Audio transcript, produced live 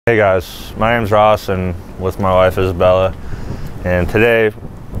Hey guys, my name's Ross and with my wife Isabella, and today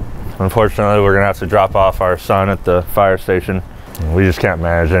unfortunately we're gonna have to drop off our son at the fire station. We just can't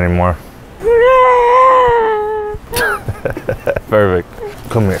manage anymore. Perfect.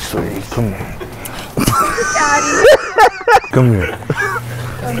 Come here, sweetie. Come here. Daddy. Come here.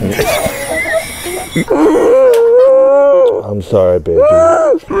 I'm sorry, baby.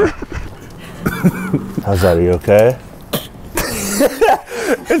 How's that? Are you okay?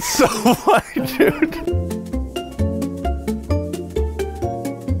 It's so funny, dude.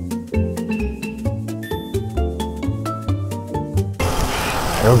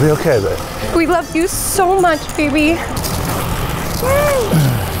 It'll be okay, babe. We love you so much, baby.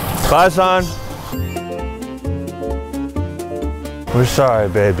 Bye, son. We're sorry,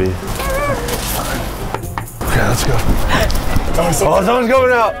 baby. Okay, let's go. Oh, someone's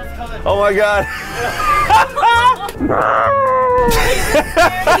coming out. Oh my God.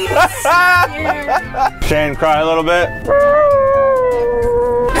 Shane, cry a little bit.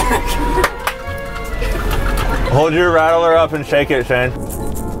 Hold your rattler up and shake it, Shane.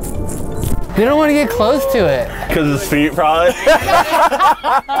 You don't want to get close to it. Because his feet, probably.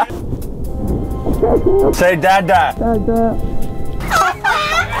 Say dada. Dada.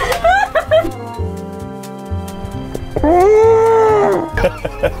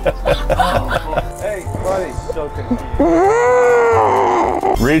 Hey, buddy.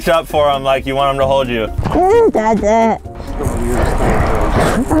 Reach up for him like you want him to hold you.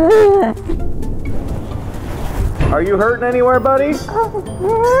 Are you hurting anywhere, buddy?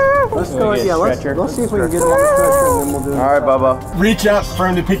 Let's go. Yeah, let's see if we can get him on the stretcher and then we'll do it. All right, Bubba. Reach up for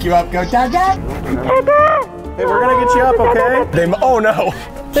him to pick you up. Go, Dad. Hey, we're gonna get you up, okay? Oh no.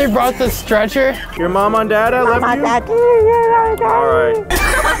 They brought the stretcher. Your mom and dad left you? All right.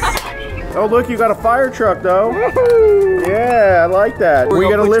 Oh, look, you got a fire truck, though. Yeah, I like that. We're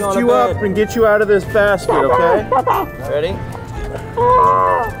gonna lift you up and get you out of this basket, okay? Ready?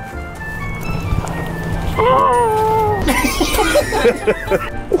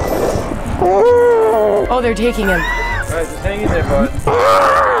 Oh, they're taking him. All right, just hang in there, bud.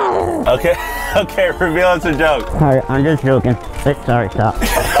 Okay, okay, reveal it's a joke. Alright, I'm just joking. Sorry, stop.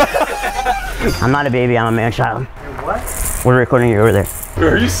 I'm not a baby, I'm a man-child. What? We're recording you over there.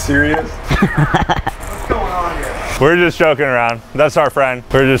 Are you serious? What's going on here? We're just joking around. That's our friend.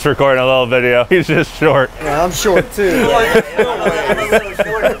 We're just recording a little video. He's just short. Yeah, I'm short, too.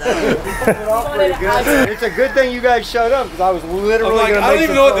 It's a good thing you guys showed up, because I was literally I don't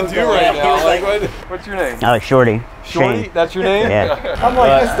even know what to do right now. Like, what's your name? Shorty. Shorty? Shane. That's your name? Yeah. I'm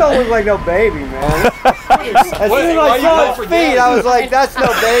like, this don't look like no baby, man. As soon as I saw his feet, I was like, that's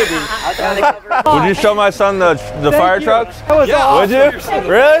no baby. Would you show my son the fire trucks? That was awesome. Would you?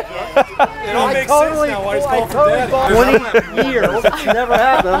 Really? It all makes sense now why he's called for Dad. 20 years, it's never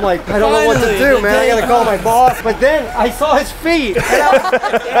happened. I'm like, I don't know what to do, man. I gotta call my boss. But then I saw his feet.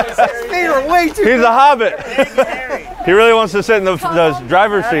 And his feet are way too He's a hobbit. He really wants to sit in the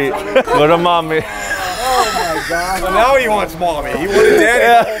driver's seat with a mommy. Oh my God. Well, now he wants mommy. He wanted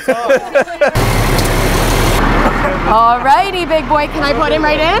Daddy the whole time. Alrighty, big boy. Can I put him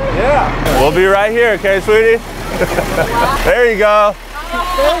right in? Yeah. We'll be right here, okay, sweetie? There you go.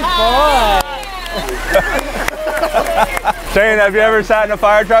 Shane, have you ever sat in a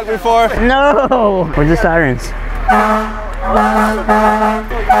fire truck before? No! Where's the sirens?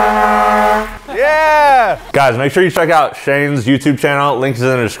 Yeah! Guys, make sure you check out Shane's YouTube channel. Link is in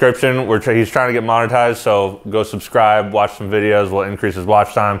the description. He's trying to get monetized, so go subscribe, watch some videos. We'll increase his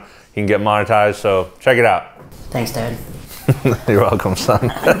watch time. He can get monetized, so check it out. Thanks, Dad. You're welcome,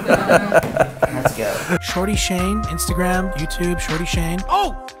 son. Let's go. Shorty Shane, Instagram, YouTube, Shorty Shane.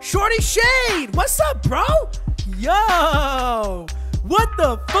 Oh, Shorty Shane! What's up, bro? Yo! What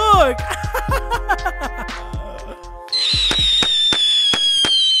the fuck?